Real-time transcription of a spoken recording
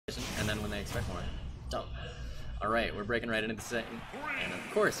then when they expect more. Dope. Alright, we're breaking right into the second, and of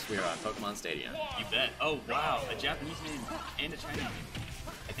course we are on Pokemon Stadium. You bet. Oh wow, a Japanese name and a Chinese name.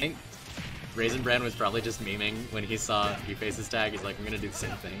 I think RaisinBran was probably just memeing when he saw Efase's tag. He's like, I'm gonna do the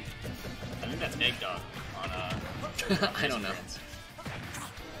same thing. I think that's Eggdog on I don't know.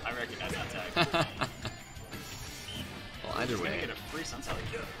 I recognize that tag. Well, either way. Get a free Sunset.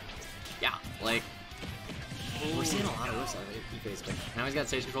 Yeah, like, we're seeing a lot of whiffs out of Eface, but now he's got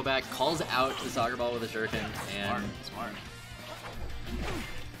stage control back, calls out the soccer ball with a shuriken, and... Smart.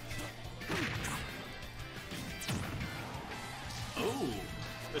 Oh!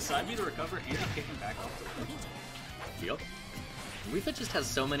 The side B to recover and kicking back off the ledge. Yep. WiiFit just has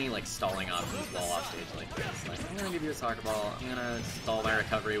so many like stalling options while off stage like this. Like, I'm gonna give you a soccer ball, I'm gonna stall my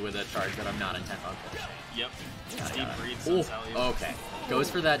recovery with a charge that I'm not intent on finishing. Yep. Okay.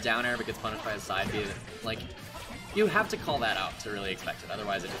 Goes for that down air but gets punished by his side B. Like, you have to call that out to really expect it,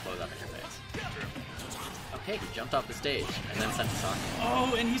 otherwise it just blows up in your face. Okay, he jumped off the stage and then sent the soccer.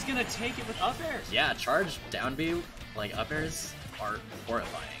 Oh, and he's gonna take it with up airs! Yeah, charge down B, like up airs are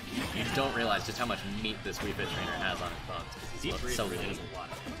horrifying. You don't realize just how much meat this WiiFit trainer has on his bones. He's so really a lot.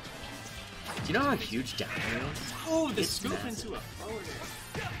 Do you know how huge down air is? Oh, the scoop into a forward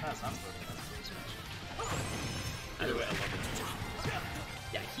air. That's not Either way, I love it.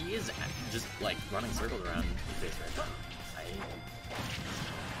 Yeah, he is just like running circles around Eface right now.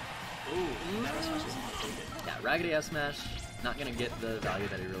 Ooh, that smash isn't gonna take it. Yeah, Raggedy F smash, not gonna get the value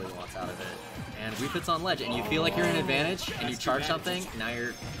that he really wants out of it. And WiiFit's on ledge, and you feel like you're in an advantage, and you charge something, now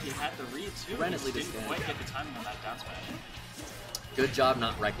you're you had the read too. renedly Didn't disadvantaged. quite get the timing on that down smash. Good job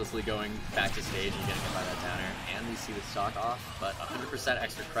not recklessly going back to stage and getting hit by that down air. And we see the stock off, but 100%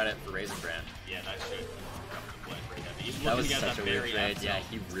 extra credit for RaisinBran. Yeah, that should come to play pretty heavy. That was such a weird trade. Yeah,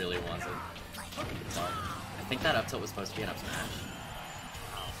 he really wants it. I think that up tilt was supposed to be an up smash.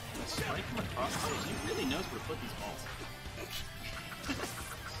 Wow. Strike him across the stage. He really knows where to put these balls.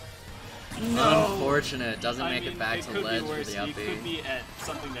 No! Unfortunate. Doesn't make it back to ledge for the up B. He could be at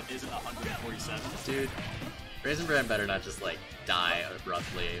something that isn't 147. Dude, RaisinBran better not just like die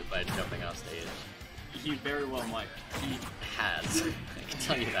abruptly by jumping off stage. He very well might. He has. I can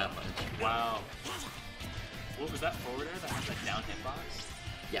tell you that much. Wow. What was that forward air that has that down hit box?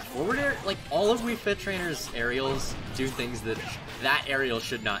 Yeah, forward air, like all of WiiFit trainers' aerials do things that that aerial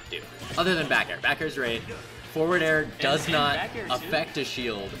should not do. Other than back air. Back air's great. Forward air does not affect a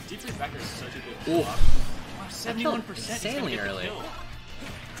shield. Deep freeze back air is such a good block. 71% insanely early.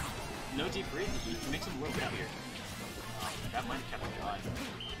 No deep breathing, he makes him a little heavier. That might have kept him alive.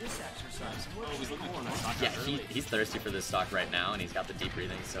 This exercise. Oh, he's looking for that stock. Yeah, he's thirsty for this stock right now, and he's got the deep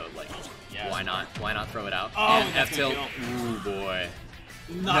breathing, so like, yeah, why not? Why not throw it out? Oh, and that's F tilt. Ooh boy.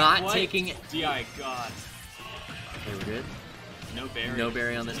 Not taking it. DI, God. Okay, we're good. No berry. No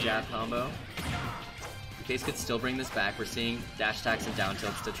berry on this jab combo. Case could still bring this back. We're seeing dash attacks and down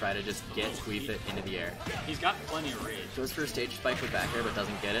tilts to try to just get WiiFit into the air. He's got plenty of rage. Goes for a stage spike with back air, but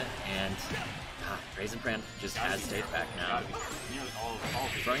doesn't get it. And RaisinBran just has stage back now.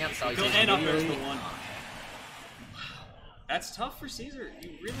 Throwing out salutation. And up there's the one. That's tough for Caesar. You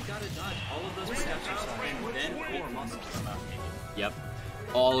really gotta dodge all of those projectiles and then core muscles. Yep.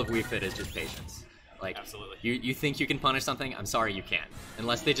 All of WiiFit is just patience. Like, absolutely. You think you can punish something? I'm sorry, you can't.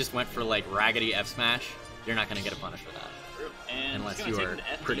 Unless they just went for like Raggedy F smash, you're not gonna get a punish for that. And unless you are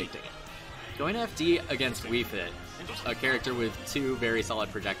predicting it. Going to FD against WiiFit, a character with two very solid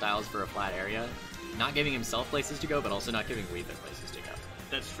projectiles for a flat area, not giving himself places to go, but also not giving WiiFit places to go.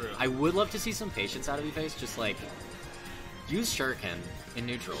 That's true. I would love to see some patience out of Efase, just like use Shuriken in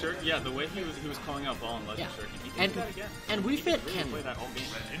neutral. Sure, yeah, the way he was calling out ball and ledge Shuriken, he can do that again. And WiiFit really can play that whole game.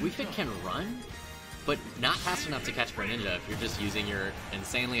 WiiFit can run, but not fast enough to catch Greninja if you're just using your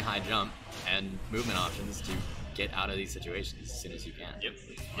insanely high jump and movement options to get out of these situations as soon as you can. Yep.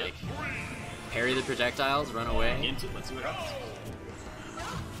 Like, parry the projectiles, run away. Let's see what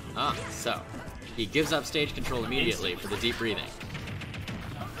happens. So he gives up stage control immediately for the deep breathing.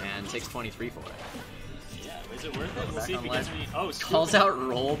 And takes 23 for it. Yeah, is it worth it? We'll see if he gets any... Oh, calls out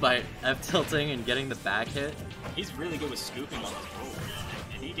roll by F-tilting and getting the back hit. He's really good with scooping on this roll.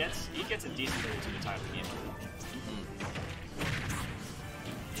 And he gets a decent area to the tie of the game.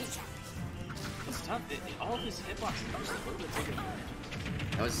 It's tough. All of his hitboxes are just a little bit bigger.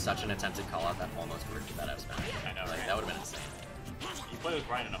 That was such an attempted call out that almost worked with that F smash. I know, like, right? That would have been insane. You play with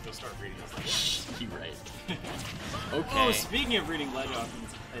Brian enough, he'll start reading this like You're right. Okay. Oh, speaking of reading ledge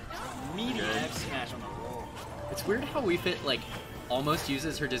options, a meaty F smash on the roll. It's weird how WiiFit like almost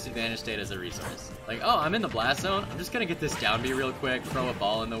uses her disadvantage state as a resource. Like, oh, I'm in the blast zone. I'm just gonna get this down B real quick, throw a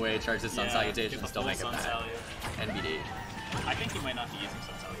ball in the way, charge the sun salutation, and still make it back. NBD. I think he might not be using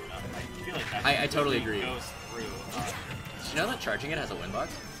sun salutation. I totally agree. Goes through. Did you know that charging it has a win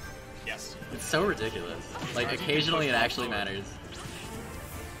box? Yes. It's so ridiculous. Like, occasionally it actually matters.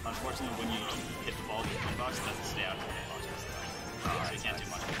 Unfortunately, when you hit the ball with the win box, it doesn't stay out of the win box most of the time. So you can't do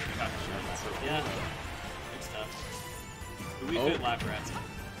much. Yeah. Good stuff. The WiiFit lap rats.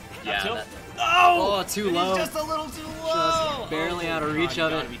 Yeah. No! Oh, too low. He's just a little too low. Just barely out of reach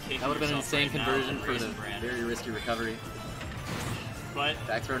of it. That would have been an insane right conversion now, for the RaisinBran. very risky recovery. But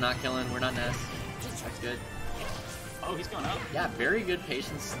Back throw not killing. We're not Ness. That's good. oh, he's going up. Yeah, very good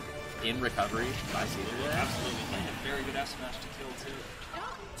patience in recovery by Caesar there. Absolutely. And a very good F smash to kill too.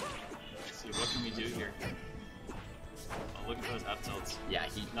 Let's see, what can we do here? Oh, look at those F tilts. Yeah,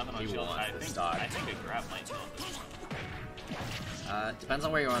 he Nothing on wants shield. the stock. I think a grab might kill at this point. Depends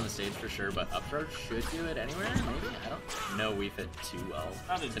on where you are on the stage for sure, but up throw should do it anywhere, maybe? I don't know WiiFit too well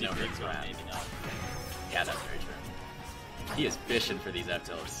Not as to deep know his as grab. maybe not. Yeah, that's very true. He is fishing for these F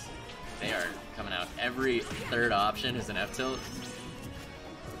tilts. They are coming out. Every third option is an F tilt.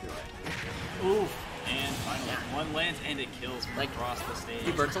 Ooh, and finally one lands and it kills from Like, across the stage.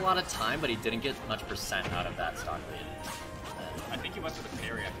 He burnt a lot of time, but he didn't get much percent out of that stock lead. I think he went for the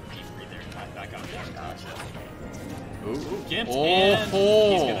parry after the deep read there and got back out. Gotcha. Ooh, Gimped oh, and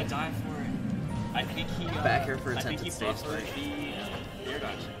oh. he's gonna die for it. I think he Back here for I think he attempted stage buffered strike. the air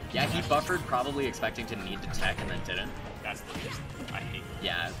dodge. Yeah, he buffered, probably expecting to need to tech and then didn't. That's the worst. I hate that.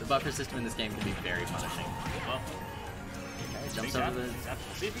 Yeah, the buffer system in this game can be very punishing. Well, Okay, jumps over the...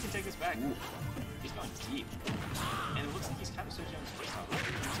 see if we can take this back. Ooh. He's going deep. And it looks like he's kind of switching on his first time.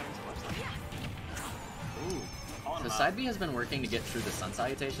 Ooh. So side B has been working to get through the sun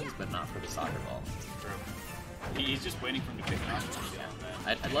salutations, but not for the soccer ball. True. He's just waiting for him to pick an option.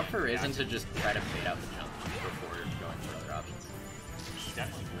 I'd love for Raisin to just try to bait out the jump before going for other options.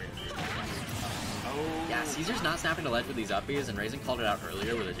 Definitely great. Oh. Yeah, Caesar's not snapping to ledge with these up Bs, and Raisin called it out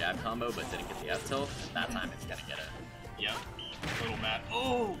earlier with a jab combo, but didn't get the F tilt. That time it's gonna get it. Yep. Little Matt.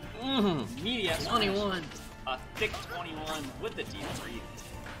 Oh! Meaty F 21! A thick 21 with the deep read.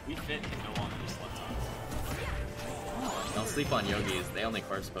 WiiFit can no longer be slept on. Don't sleep on yogis, they only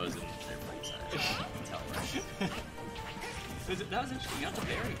corpse pose in their free center. Tell them. That was interesting. He got the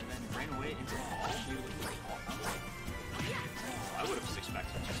berry and then ran away into the ball. I would have 6 back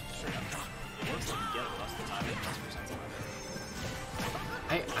just straight up. It looks like you get less the time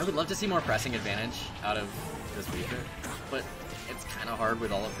and I would love to see more pressing advantage out of this WiiFit, but it's kind of hard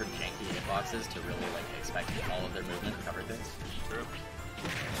with all of her janky hitboxes to really like expect all of their movement to cover things. True.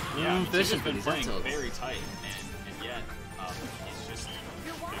 Yeah, Fishing she's for been these playing F tilts. very tight, and yet he's just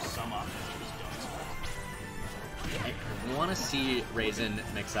there's some offense he's going. I want to see Raisin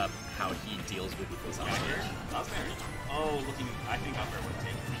mix up how he deals with people's on stage. Up air. Oh, looking. I think up air would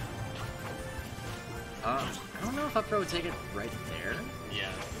take it. I don't know if up throw would take it right there. Yeah,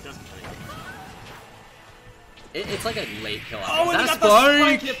 it doesn't take it. It's like a late kill. Oh, and is he that got a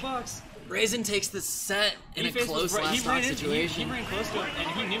the spike? hitbox. Raisin takes the set in a close last stock situation. He ran close to him, and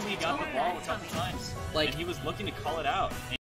he knew he got the ball a couple times. Like, and he was looking to call it out.